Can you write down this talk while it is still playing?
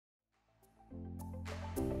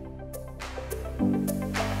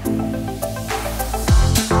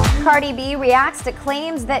Cardi B reacts to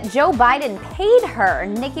claims that Joe Biden paid her.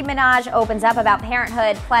 Nicki Minaj opens up about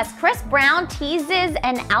parenthood, plus Chris Brown teases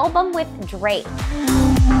an album with Drake.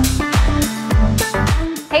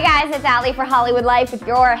 Hey guys, it's Allie for Hollywood Life with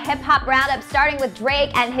your hip-hop roundup, starting with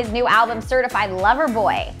Drake and his new album, Certified Lover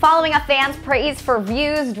Boy. Following a fan's praise for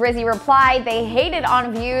Views, Drizzy replied they hated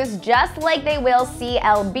on Views just like they will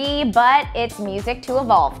CLB, but it's music to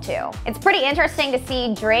evolve to. It's pretty interesting to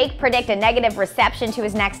see Drake predict a negative reception to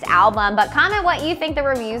his next album, but comment what you think the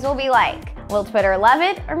reviews will be like. Will Twitter love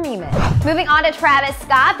it or meme it? Moving on to Travis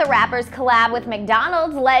Scott, the rapper's collab with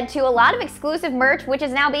McDonald's led to a lot of exclusive merch, which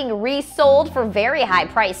is now being resold for very high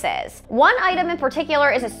prices. One item in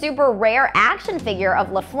particular is a super rare action figure of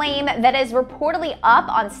LaFlame that is reportedly up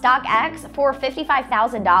on StockX for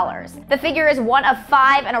 $55,000. The figure is one of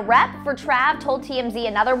 5, and a rep for Trav told TMZ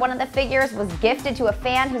another one of the figures was gifted to a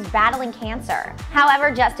fan who's battling cancer.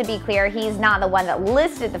 However, just to be clear, he's not the one that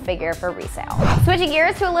listed the figure for resale. Switching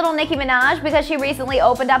gears to a little Nicki Minaj, because she recently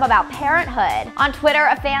opened up about parenthood. On Twitter,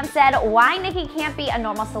 a fan said, "Why Nicki can't be a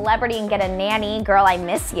normal celebrity and get a nanny? Girl, I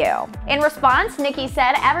miss you." In response, Nicki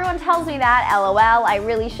said, "Everyone tells me that, LOL, I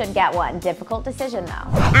really should get one. Difficult decision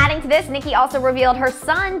though." Adding to this, Nicki also revealed her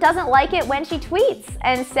son doesn't like it when she tweets,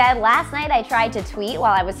 and said, "Last night I tried to tweet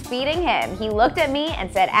while I was feeding him. He looked at me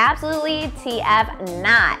and said, absolutely TF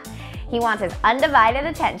not. He wants his undivided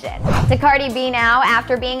attention." To Cardi B now,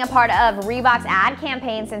 after being a part of Reebok's ad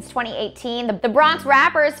campaign since 2018, the Bronx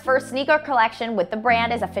rapper's first sneaker collection with the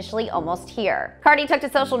brand is officially almost here. Cardi took to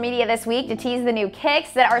social media this week to tease the new kicks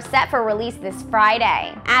that are set for release this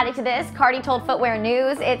Friday. Adding to this, Cardi told Footwear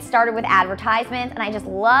News, "It started with advertisements, and I just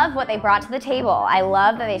love what they brought to the table. I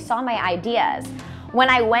love that they saw my ideas. When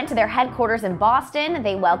I went to their headquarters in Boston,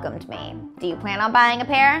 they welcomed me. Do you plan on buying a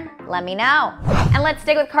pair? Let me know." And let's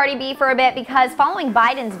stick with Cardi B for a bit, because following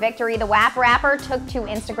Biden's victory, the WAP rapper took to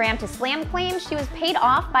Instagram to slam claims she was paid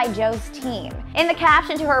off by Joe's team. In the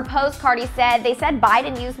caption to her post, Cardi said, "They said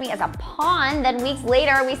Biden used me as a pawn." Then weeks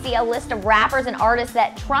later, we see a list of rappers and artists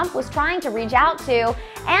that Trump was trying to reach out to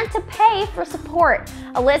and to pay for support.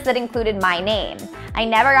 A list that included my name. "I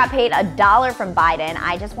never got paid $1 from Biden.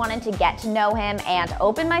 I just wanted to get to know him and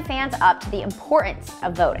open my fans up to the importance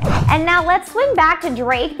of voting." And now let's swing back to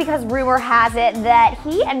Drake, because rumor has it that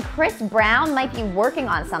he and Chris Brown might be working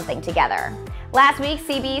on something together. Last week,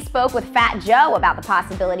 CB spoke with Fat Joe about the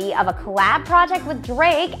possibility of a collab project with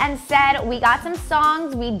Drake and said, "We got some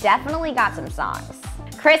songs, we definitely got some songs."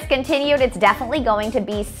 Chris continued, "It's definitely going to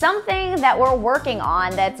be something that we're working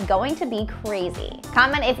on that's going to be crazy."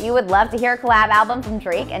 Comment if you would love to hear a collab album from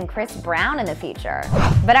Drake and Chris Brown in the future.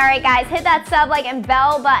 But alright guys, hit that sub, like, and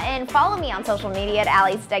bell button. Follow me on social media at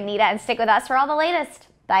Allie Stagnita, and stick with us for all the latest.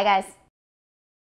 Bye guys.